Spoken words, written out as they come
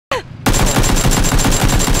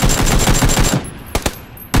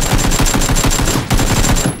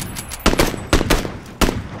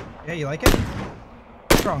you like it?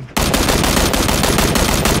 Strong.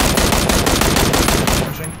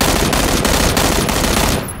 Pushing.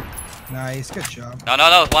 Nice, good job. No,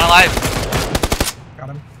 one alive. Got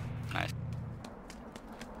him. Nice.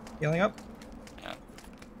 Healing up. Yeah.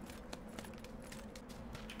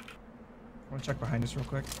 I want to check behind us real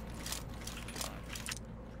quick.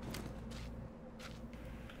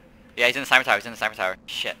 Yeah, he's in the sniper tower. He's in the sniper tower.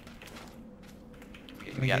 Shit.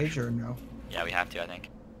 We got Engage or no? Yeah, we have to, I think.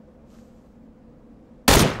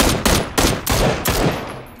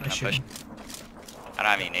 I shoot Push. him. I don't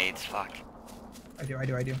have any nades. Fuck. I do.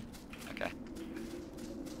 Okay.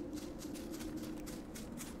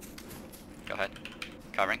 Go ahead.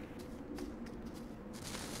 Covering.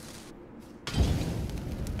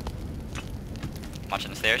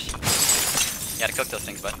 Watching the stairs. You gotta cook those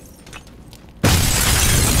things, bud.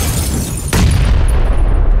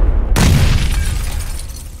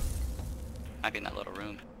 Might be in that little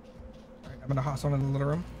room. Alright, I'm gonna hustle in the little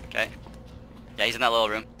room. Okay. Yeah, he's in that little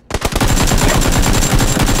room.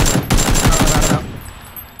 Out.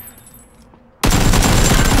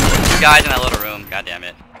 Two guys in that little room. God damn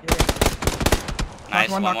it. Yeah. Nice.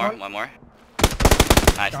 Knock one. One more.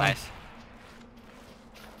 Nice, Got him. nice.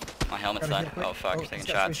 My helmet's Gotta done. hit quick. Oh fuck, Oh, he's taking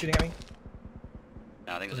this guy's shots. shooting at me.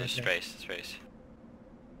 No, I think it was Okay. just sprays.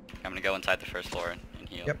 I'm gonna go inside the first floor and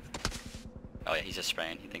heal. Yep. Oh yeah, he's just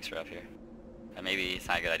spraying. He thinks we're up here. Maybe it's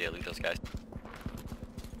not a good idea to loot those guys.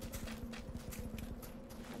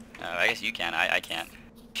 I guess you can. I can't.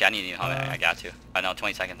 Actually, I need a new helmet. I got to. I know,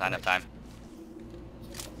 20 seconds, not enough time.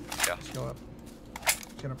 Let's go. Skill up.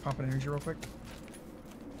 Just gonna pump an energy real quick.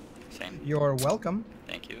 Same. You're welcome.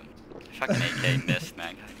 Thank you. Fucking AK missed,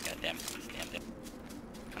 man. God damn it. This damn thing.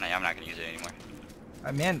 I'm not gonna use it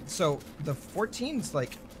anymore. Man, so the 14's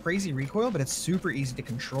like crazy recoil, but it's super easy to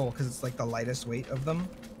control because it's like the lightest weight of them.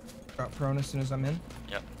 Got prone as soon as I'm in.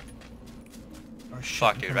 Yep. Oh shit.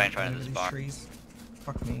 Fuck, I'm dude, coming right in up front of under this these bar. trees.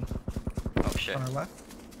 Fuck me. Oh shit. On our left.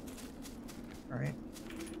 Alright.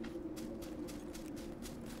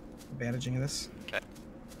 Bandaging this. Okay.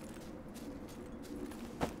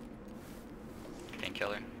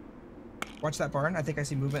 Painkiller. Watch that barn. I think I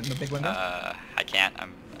see movement in the big window. I can't.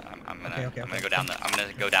 I'm gonna. Okay, I'm gonna go down the. I'm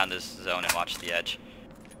gonna go down this zone and watch the edge.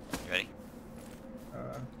 You ready?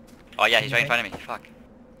 Oh yeah, he's right in front of me. Fuck.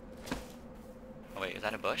 Oh wait, is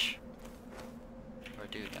that a bush? Or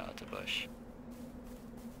dude, no, it's a bush.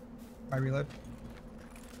 I reload.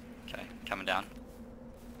 Okay, coming down.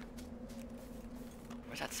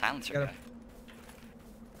 Where's that silencer Got guy?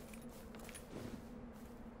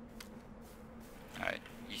 Alright,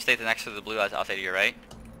 you stay next to the blue, I'll stay to your right.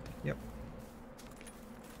 Yep.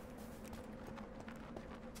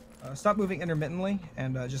 Stop moving intermittently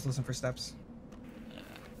and just listen for steps.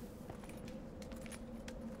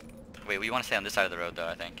 Wait, we want to stay on this side of the road though,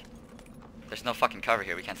 I think. There's no fucking cover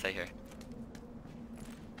here, we can't stay here.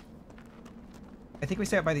 I think we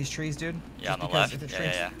stay up by these trees, dude. Yeah, Just on the because left. if the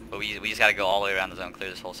Yeah. trees- But we just gotta go all the way around the zone, clear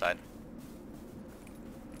this whole side.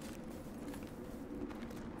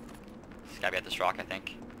 This gotta be at this rock, I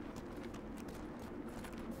think.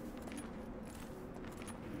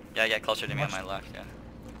 Yeah, get closer to me on my left, yeah.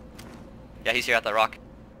 Yeah, he's here at the rock.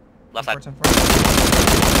 Left side.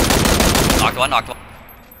 Knocked one.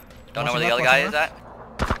 Don't know where the other guy is at.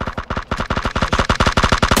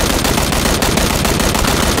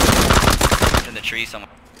 He's in the tree somewhere.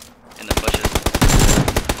 In the bushes.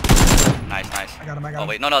 Nice. I got him. Oh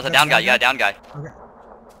wait, no, it's a down guy. You got a down guy. Okay.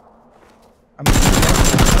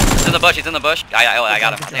 He's in the bush. I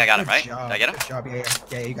got him. I think I got him, right? Did I get him? Good job.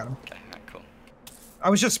 Yeah, you got him. Okay, alright, cool. I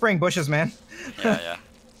was just spraying bushes, man. Yeah.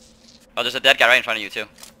 Oh, there's a dead guy right in front of you too.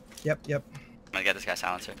 Yep. I'm gonna get this guy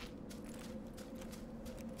silencer.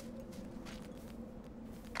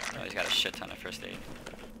 Oh, he's got a shit ton of first aid.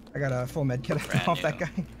 I got a full med kit Brand off that new.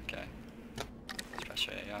 guy. Okay.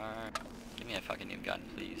 Special AR. Give me a fucking new gun,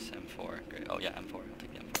 please. M4. Great. Oh yeah, M4. I'll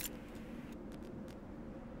take the M4.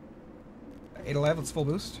 8 alive, let's full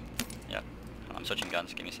boost. Yep. I'm switching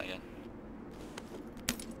guns. Give me a second.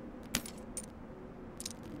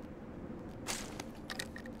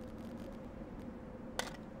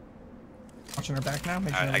 Watching our back now.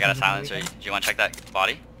 Alright, I got a silencer. Do you want to check that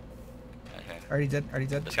body? Okay. Already did.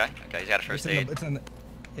 This guy? Okay, he's got a first aid. It's in the,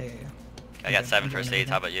 yeah. I got 7 first aids.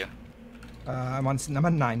 How about you? I'm on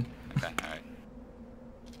 9. Okay, alright.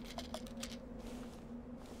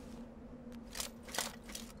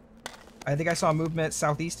 I think I saw movement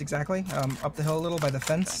southeast exactly, up the hill a little by the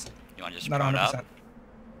fence. Okay. You want to just Not prone 100%. up?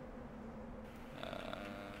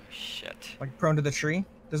 Shit. Like prone to the tree.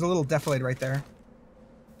 There's a little defilade right there.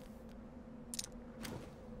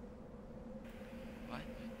 What?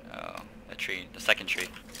 Oh, the tree. The second tree.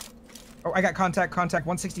 Oh, I got contact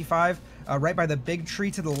 165. Right by the big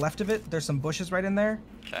tree to the left of it. There's some bushes right in there.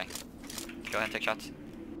 Okay. Go ahead and take shots.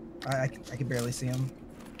 I can barely see him.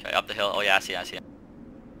 Okay, up the hill. Oh yeah, I see him.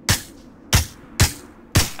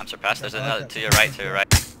 I'm suppressed. There's another to your right.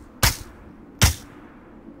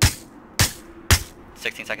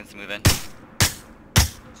 16 seconds to move in.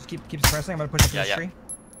 Just keep suppressing. I'm gonna push up this tree.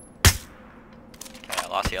 Okay, I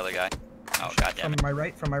lost the other guy. Oh god damn it.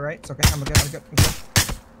 From my right. It's okay. I'm good.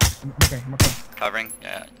 I'm okay. Covering.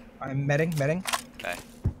 Yeah. I'm medding. Okay.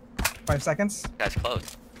 5 seconds. This guy's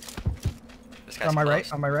close. This guy's on my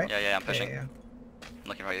close. right. Yeah, I'm pushing. Yeah. I'm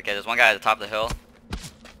looking for you. Okay, there's one guy at the top of the hill.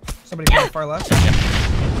 Somebody from the far left. Yeah.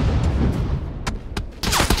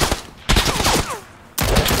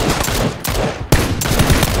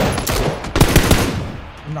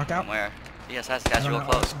 I'm knocked out. From where? Yes, that's guys real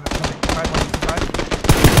close.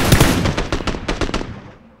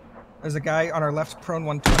 There's a guy on our left, prone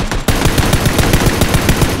 120.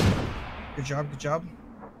 Good job.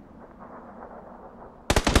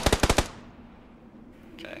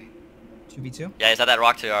 Okay. 2v2. Yeah, he's at that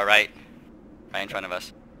rock to our right. Right in front of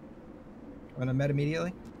us. I'm gonna med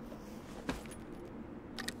immediately.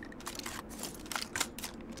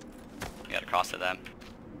 You gotta cross to them.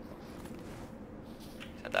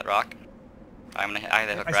 He's at that rock. I'm gonna I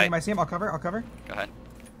hook right. I see him. I'll cover. Go ahead.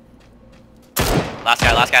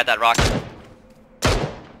 Last guy at that rock.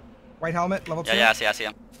 White helmet, level 2. Yeah, I see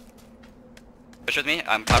him. Push with me.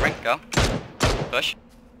 I'm covering. Go. Push.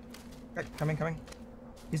 Okay, coming.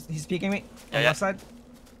 He's peeking me. Yeah, on the left side.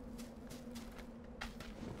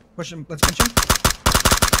 Push him. Let's pinch him.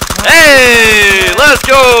 Hey, let's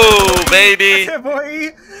go, baby. That's it,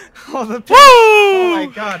 boy. Oh, the pinch. Woo! Oh my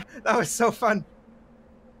god, that was so fun.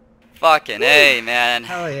 Fucking A, man.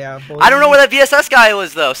 Hell yeah, boy. I don't know where that VSS guy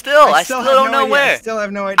was though. I still don't know where. I still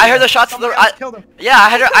have no idea. I heard the shots to the right. Killed him. Yeah,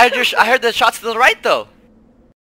 I heard the shots to the right though.